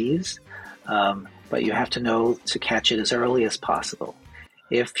disease, but you have to know to catch it as early as possible.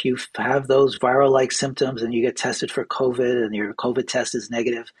 If you have those viral-like symptoms and you get tested for COVID and your COVID test is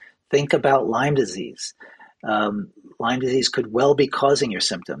negative, think about Lyme disease. Lyme disease could well be causing your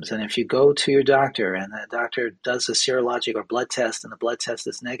symptoms. And if you go to your doctor and the doctor does a serologic or blood test and the blood test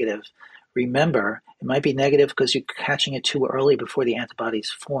is negative, remember, it might be negative because you're catching it too early before the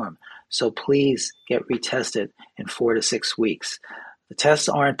antibodies form. So please get retested in 4 to 6 weeks. The tests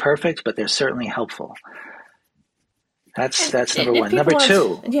aren't perfect, but they're certainly helpful. That's number one. Number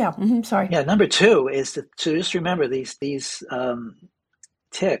two. Sorry. Yeah, number two is to just remember these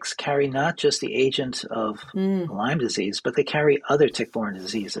ticks carry not just the agent of Lyme disease, but they carry other tick-borne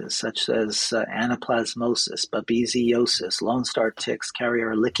diseases such as anaplasmosis, babesiosis, Lone Star ticks carry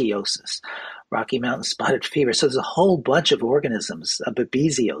ehrlichiosis, Rocky Mountain spotted fever. So there's a whole bunch of organisms,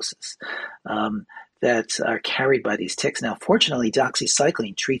 babesiosis, that are carried by these ticks. Now, fortunately,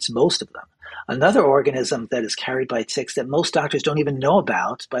 doxycycline treats most of them. Another organism that is carried by ticks that most doctors don't even know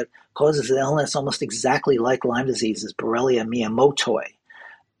about, but causes an illness almost exactly like Lyme disease, is Borrelia miyamotoi.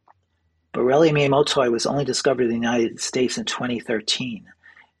 Borrelia miyamotoi was only discovered in the United States in 2013.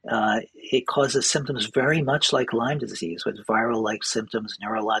 It causes symptoms very much like Lyme disease, with viral-like symptoms,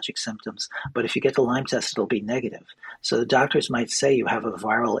 neurologic symptoms. But if you get the Lyme test, it'll be negative. So the doctors might say you have a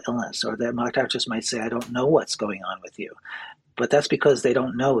viral illness, or the doctors might say, I don't know what's going on with you. But that's because they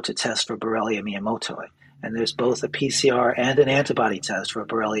don't know to test for Borrelia miyamotoi. And there's both a PCR and an antibody test for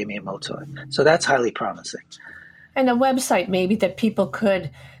Borrelia miyamotoi. So that's highly promising. And a website maybe that people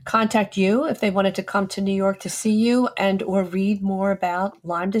could contact you if they wanted to come to New York to see you and or read more about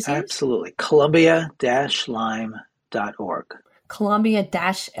Lyme disease? Absolutely. Columbia-Lyme.org.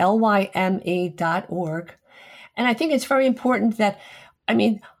 Columbia-Lyme.org. And I think it's very important that,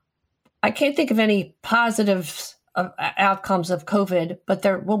 I can't think of any positives of outcomes of COVID, but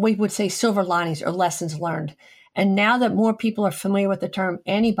they're what we would say silver linings or lessons learned. And now that more people are familiar with the term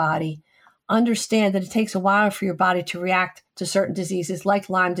antibody, understand that it takes a while for your body to react to certain diseases like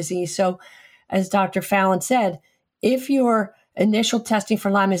Lyme disease. So as Dr. Fallon said, if your initial testing for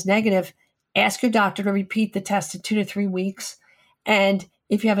Lyme is negative, ask your doctor to repeat the test in 2 to 3 weeks. And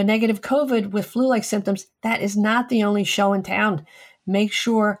if you have a negative COVID with flu-like symptoms, that is not the only show in town. Make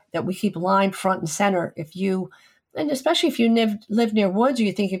sure that we keep Lyme front and center and especially if you live near woods or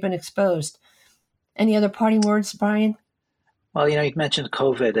you think you've been exposed. Any other parting words, Brian? Well, you mentioned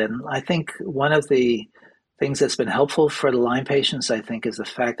COVID, and I think one of the things that's been helpful for the Lyme patients, I think, is the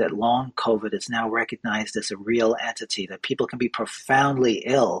fact that long COVID is now recognized as a real entity, that people can be profoundly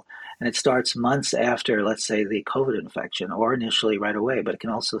ill, and it starts months after, let's say, the COVID infection, or initially right away, but it can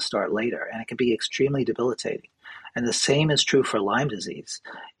also start later, and it can be extremely debilitating. And the same is true for Lyme disease.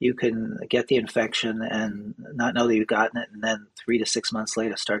 You can get the infection and not know that you've gotten it, and then 3 to 6 months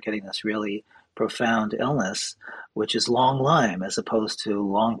later start getting this really profound illness, which is long Lyme as opposed to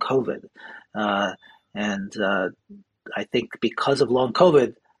long COVID. I think because of long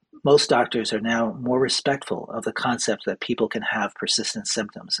COVID, most doctors are now more respectful of the concept that people can have persistent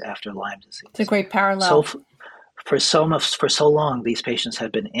symptoms after Lyme disease. It's a great parallel. So for so long, these patients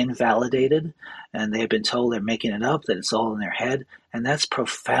have been invalidated, and they have been told they're making it up, that it's all in their head, and that's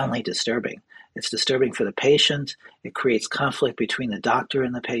profoundly disturbing. It's disturbing for the patient. It creates conflict between the doctor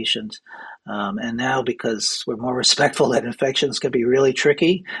and the patient. And now, because we're more respectful that infections can be really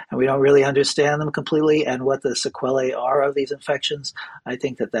tricky and we don't really understand them completely and what the sequelae are of these infections, I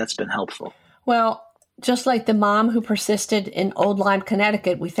think that that's been helpful. Well, just like the mom who persisted in Old Lyme,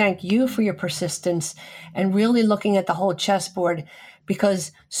 Connecticut, we thank you for your persistence and really looking at the whole chessboard,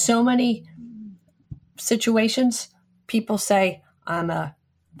 because so many situations, people say, I'm a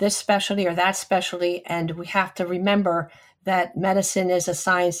this specialty or that specialty, and we have to remember that medicine is a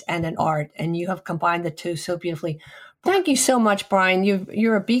science and an art, and you have combined the two so beautifully. Thank you so much, Brian.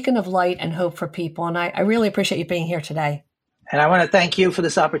 You're a beacon of light and hope for people, and I really appreciate you being here today. And I want to thank you for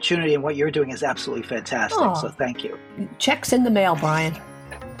this opportunity, and what you're doing is absolutely fantastic. So thank you. Check's in the mail, Brian.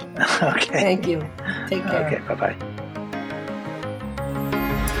 Okay. Thank you. Take care. Okay, bye-bye.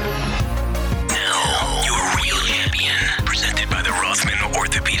 Now, your real champion, presented by the Rothman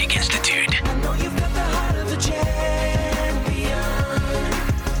Orthopedic Institute. I know you've got the heart of a champion.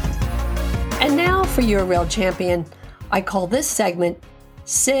 And now for your real champion, I call this segment,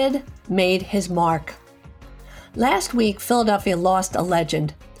 Sid Made His Mark. Last week, Philadelphia lost a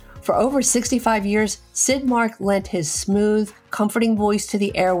legend. For over 65 years, Sid Mark lent his smooth, comforting voice to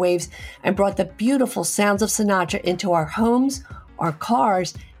the airwaves and brought the beautiful sounds of Sinatra into our homes, our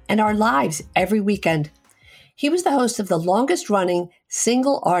cars, and our lives every weekend. He was the host of the longest-running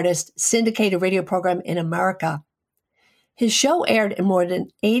single-artist syndicated radio program in America. His show aired in more than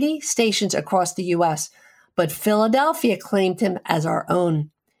 80 stations across the U.S., but Philadelphia claimed him as our own.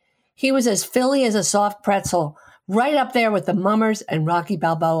 He was as Philly as a soft pretzel, right up there with the Mummers and Rocky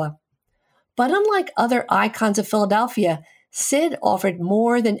Balboa. But unlike other icons of Philadelphia, Sid offered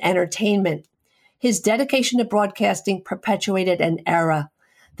more than entertainment. His dedication to broadcasting perpetuated an era.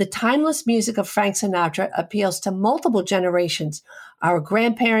 The timeless music of Frank Sinatra appeals to multiple generations, our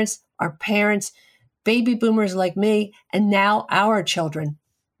grandparents, our parents, baby boomers like me, and now our children.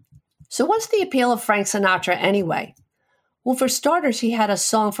 So what's the appeal of Frank Sinatra anyway? Well, for starters, he had a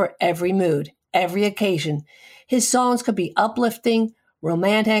song for every mood, every occasion. His songs could be uplifting,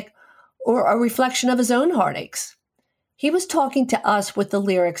 romantic, or a reflection of his own heartaches. He was talking to us with the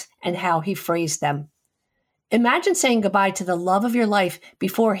lyrics and how he phrased them. Imagine saying goodbye to the love of your life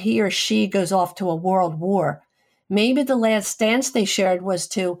before he or she goes off to a world war. Maybe the last dance they shared was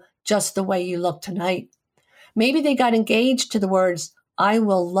to Just the Way You Look Tonight. Maybe they got engaged to the words, I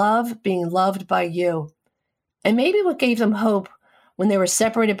will love being loved by you. And maybe what gave them hope when they were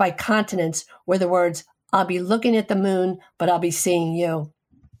separated by continents were the words, I'll be looking at the moon, but I'll be seeing you.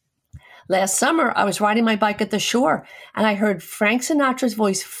 Last summer, I was riding my bike at the shore, and I heard Frank Sinatra's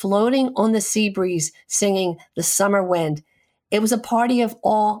voice floating on the sea breeze, singing The Summer Wind. It was a party of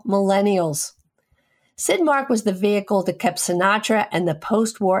all millennials. Sid Mark was the vehicle that kept Sinatra and the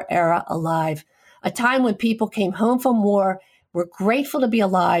post-war era alive, a time when people came home from war, were grateful to be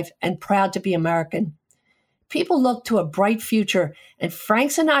alive, and proud to be American. People looked to a bright future, and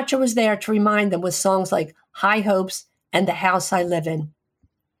Frank Sinatra was there to remind them with songs like High Hopes and The House I Live In.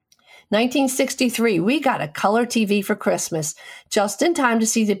 1963, we got a color TV for Christmas, just in time to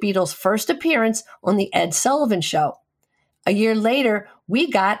see the Beatles' first appearance on The Ed Sullivan Show. A year later, we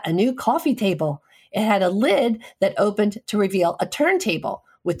got a new coffee table. It had a lid that opened to reveal a turntable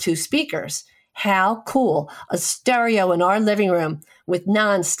with 2 speakers. How cool, a stereo in our living room with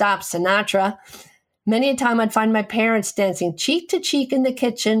non-stop Sinatra. Many a time I'd find my parents dancing cheek to cheek in the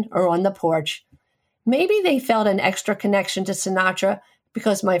kitchen or on the porch. Maybe they felt an extra connection to Sinatra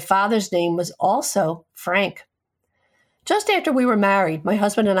because my father's name was also Frank. Just after we were married, my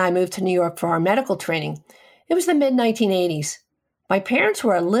husband and I moved to New York for our medical training. It was the mid-1980s. My parents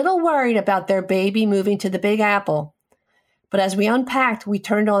were a little worried about their baby moving to the Big Apple. But as we unpacked, we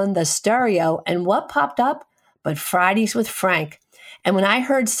turned on the stereo, and what popped up? But Fridays with Frank. And when I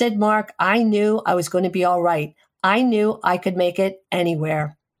heard Sid Mark, I knew I was going to be all right. I knew I could make it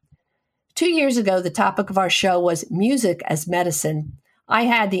anywhere. 2 years ago, the topic of our show was music as medicine. I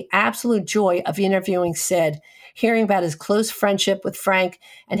had the absolute joy of interviewing Sid, hearing about his close friendship with Frank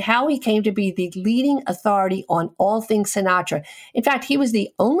and how he came to be the leading authority on all things Sinatra. In fact, he was the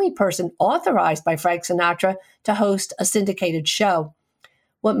only person authorized by Frank Sinatra to host a syndicated show.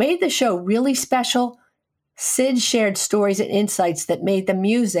 What made the show really special? Sid shared stories and insights that made the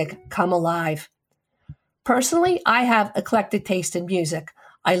music come alive. Personally, I have eclectic taste in music.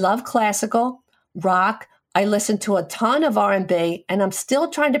 I love classical, rock. I listen to a ton of R&B, and I'm still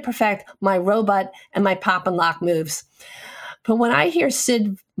trying to perfect my robot and my pop and lock moves. But when I hear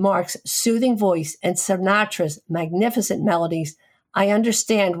Sid Mark's soothing voice and Sinatra's magnificent melodies, I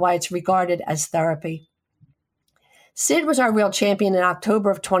understand why it's regarded as therapy. Sid was our real champion in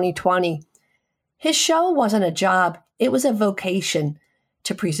October of 2020. His show wasn't a job, it was a vocation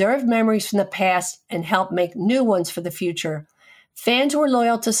to preserve memories from the past and help make new ones for the future. Fans were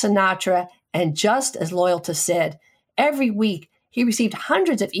loyal to Sinatra and just as loyal to Sid. Every week, he received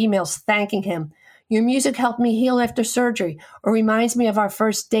hundreds of emails thanking him. Your music helped me heal after surgery or reminds me of our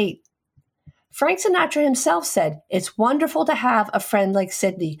first date. Frank Sinatra himself said, it's wonderful to have a friend like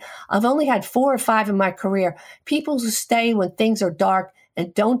Sidney. I've only had 4 or 5 in my career, people who stay when things are dark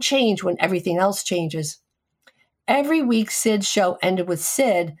and don't change when everything else changes. Every week, Sid's show ended with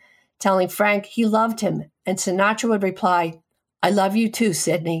Sid telling Frank he loved him and Sinatra would reply, "I love you too,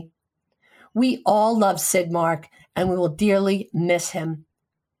 Sidney." We all love Sid Mark, and we will dearly miss him.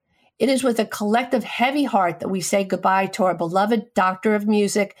 It is with a collective heavy heart that we say goodbye to our beloved doctor of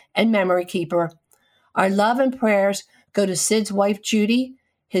music and memory keeper. Our love and prayers go to Sid's wife, Judy,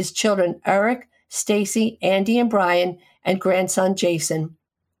 his children, Eric, Stacy, Andy, and Brian, and grandson, Jason.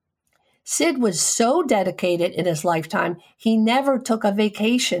 Sid was so dedicated in his lifetime, he never took a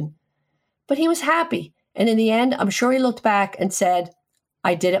vacation. But he was happy, and in the end, I'm sure he looked back and said,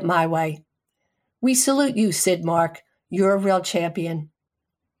 "I did it my way." We salute you, Sid Mark. You're a real champion.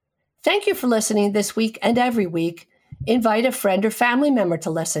 Thank you for listening this week and every week. Invite a friend or family member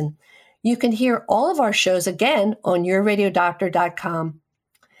to listen. You can hear all of our shows again on yourradiodoctor.com.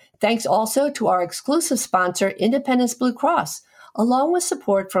 Thanks also to our exclusive sponsor, Independence Blue Cross, along with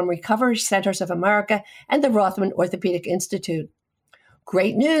support from Recovery Centers of America and the Rothman Orthopedic Institute.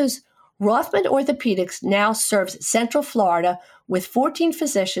 Great news! Rothman Orthopedics now serves Central Florida with 14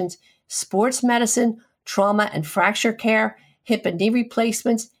 physicians, sports medicine, trauma and fracture care, hip and knee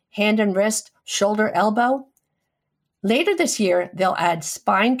replacements, hand and wrist, shoulder, elbow. Later this year, they'll add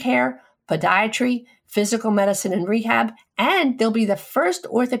spine care, podiatry, physical medicine and rehab, and they'll be the first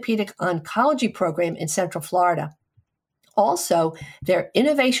orthopedic oncology program in Central Florida. Also, their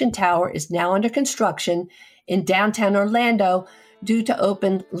Innovation Tower is now under construction in downtown Orlando, due to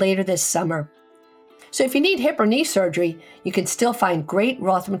open later this summer. So if you need hip or knee surgery, you can still find great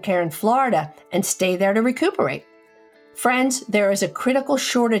Rothman care in Florida and stay there to recuperate. Friends, there is a critical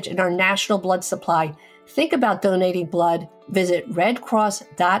shortage in our national blood supply. Think about donating blood. Visit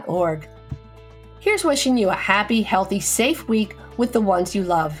redcross.org. Here's wishing you a happy, healthy, safe week with the ones you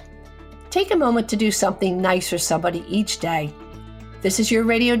love. Take a moment to do something nice for somebody each day. This is your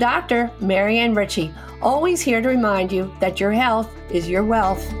radio doctor, Marianne Ritchie, always here to remind you that your health is your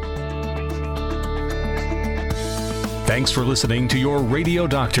wealth. Thanks for listening to your radio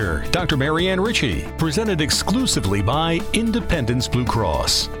doctor, Dr. Marianne Ritchie, presented exclusively by Independence Blue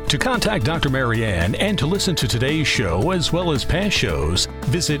Cross. To contact Dr. Marianne and to listen to today's show as well as past shows,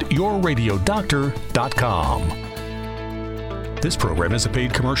 visit yourradiodoctor.com. This program is a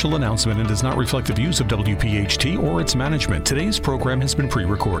paid commercial announcement and does not reflect the views of WPHT or its management. Today's program has been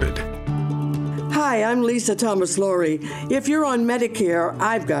pre-recorded. Hi, I'm Lisa Thomas Laurie. If you're on Medicare,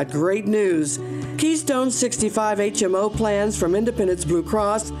 I've got great news. Keystone 65 HMO plans from Independence Blue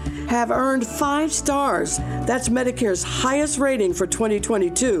Cross have earned 5 stars. That's Medicare's highest rating for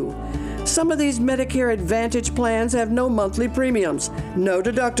 2022. Some of these Medicare Advantage plans have no monthly premiums, no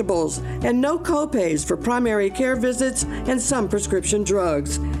deductibles, and no copays for primary care visits and some prescription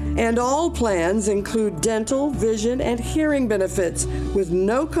drugs. And all plans include dental, vision, and hearing benefits with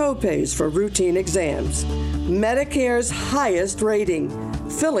no copays for routine exams. Medicare's highest rating,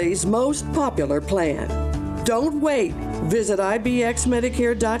 Philly's most popular plan. Don't wait. Visit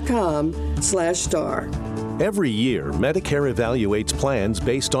ibxmedicare.com/star. Every year, Medicare evaluates plans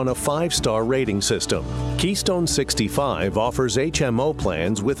based on a 5-star rating system. Keystone 65 offers HMO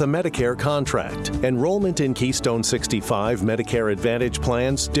plans with a Medicare contract. Enrollment in Keystone 65 Medicare Advantage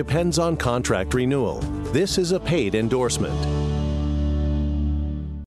plans depends on contract renewal. This is a paid endorsement.